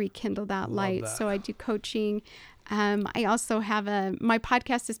people to rekindle that light. So I do coaching. I also have my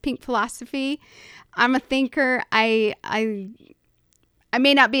podcast is Pink Philosophy. I'm a thinker. I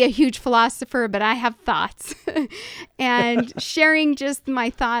may not be a huge philosopher, but I have thoughts and sharing just my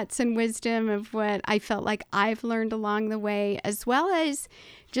thoughts and wisdom of what I felt like I've learned along the way, as well as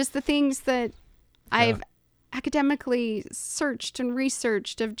just the things that I've academically searched and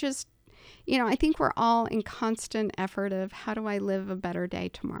researched of just, I think we're all in constant effort of how do I live a better day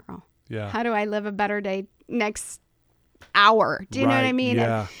tomorrow? Yeah. How do I live a better day next hour? Do you know what I mean?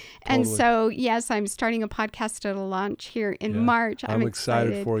 Yeah. And so, yes, I'm starting a podcast at a launch here in March. I'm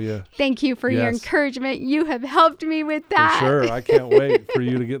excited for you. Thank you for your encouragement. You have helped me with that. For sure. I can't wait for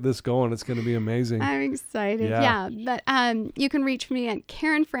you to get this going. It's going to be amazing. I'm excited. Yeah. But you can reach me at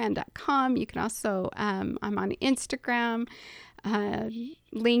KarynFerran.com. You can also, I'm on Instagram,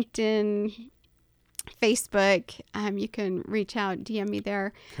 LinkedIn, Facebook. You can reach out, DM me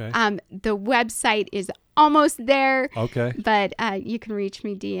there. Okay. The website is almost there. Okay. But you can reach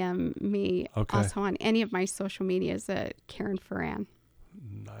me, DM me also on any of my social medias at Karyn Ferran.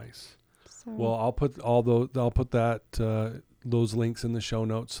 Nice. So, well, I'll put those links in the show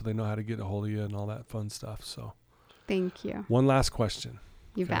notes so they know how to get a hold of you and all that fun stuff. So thank you. One last question.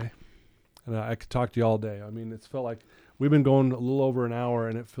 You bet. And I could talk to you all day. I mean, it's felt like we've been going a little over an hour,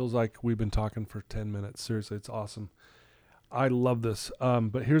 and it feels like we've been talking for 10 minutes. Seriously, it's awesome. I love this.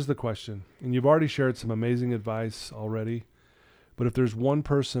 But here's the question. And you've already shared some amazing advice already. But if there's one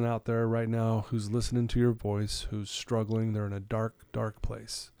person out there right now who's listening to your voice, who's struggling, they're in a dark, dark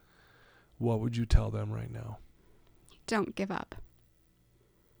place, what would you tell them right now? Don't give up.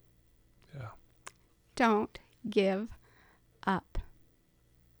 Yeah. Don't give up.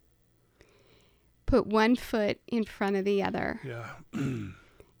 Put one foot in front of the other. Yeah.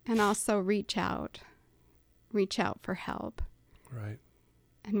 And also reach out. Reach out for help. Right.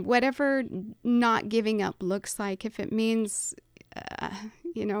 And whatever not giving up looks like, if it means,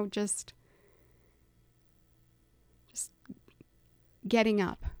 just getting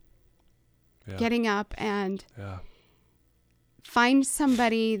up. Yeah. Getting up and find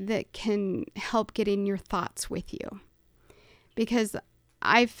somebody that can help get in your thoughts with you. Because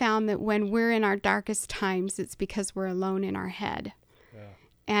I've found that when we're in our darkest times, it's because we're alone in our head. Yeah.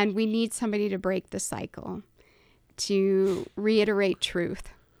 And we need somebody to break the cycle, to reiterate truth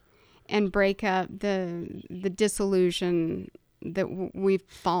and break up the disillusion that we've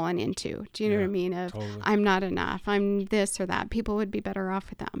fallen into. Do you know what I mean? Of totally. I'm not enough. I'm this or that. People would be better off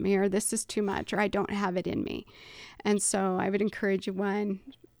without me, or this is too much, or I don't have it in me. And so I would encourage you, one,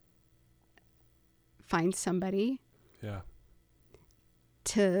 find somebody. Yeah.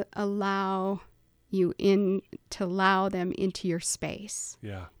 To allow them into your space.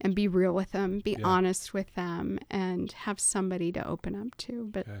 Yeah. And be real with them, be honest with them, and have somebody to open up to.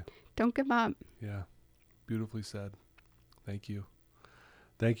 But don't give up. Yeah. Beautifully said. Thank you.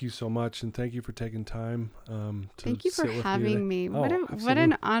 Thank you so much, and thank you for taking time thank you for having me. What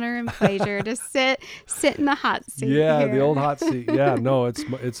an honor and pleasure to sit in the hot seat. Yeah, here. The old hot seat. Yeah, no,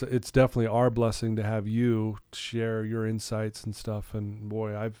 it's definitely our blessing to have you share your insights and stuff. And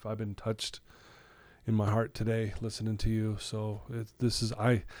boy, I've been touched in my heart today listening to you. So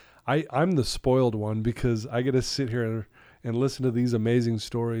I'm the spoiled one because I get to sit here and listen to these amazing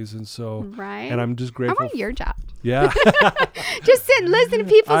stories. And so, Right. and I'm just I grateful. want your job. Yeah. Just sit and listen to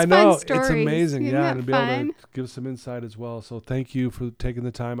people's I know, fun stories. it's amazing. Isn't Yeah. that And to be fun? able to give some insight as well. So thank you for taking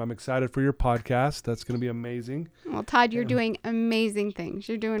the time. I'm excited for your podcast. That's going to be amazing. Well, Todd, you're doing amazing things.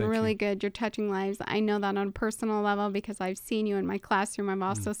 You're doing Thank really you. good. You're touching lives. I know that on a personal level because I've seen you in my classroom. I've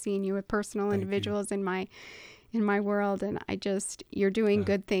also seen you with personal Thank you. individuals in my world, and you're doing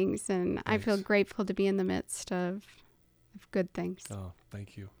good things, and I feel Thanks. grateful to be in the midst of good things. Oh,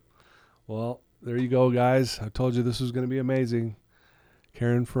 thank you. Well, there you go, guys. I told you this was going to be amazing.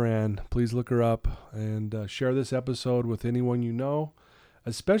 Karyn Ferran, please look her up and share this episode with anyone you know,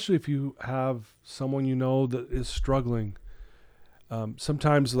 especially if you have someone you know that is struggling.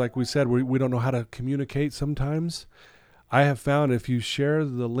 Sometimes, like we said, we don't know how to communicate sometimes. I have found if you share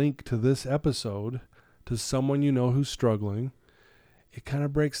the link to this episode to someone you know who's struggling, it kind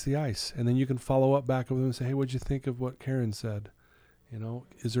of breaks the ice. And then you can follow up back with them and say, hey, what'd you think of what Karyn said? You know,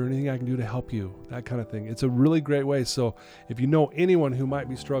 is there anything I can do to help you? That kind of thing. It's a really great way. So if you know anyone who might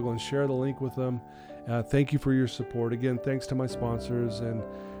be struggling, share the link with them. Thank you for your support. Again, thanks to my sponsors. And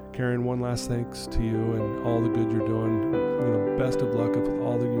Karyn, one last thanks to you and all the good you're doing. You know, best of luck with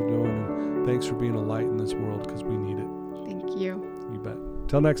all that you're doing. And thanks for being a light in this world because we need it. Thank you. You bet.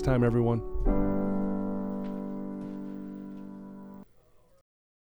 Till next time, everyone.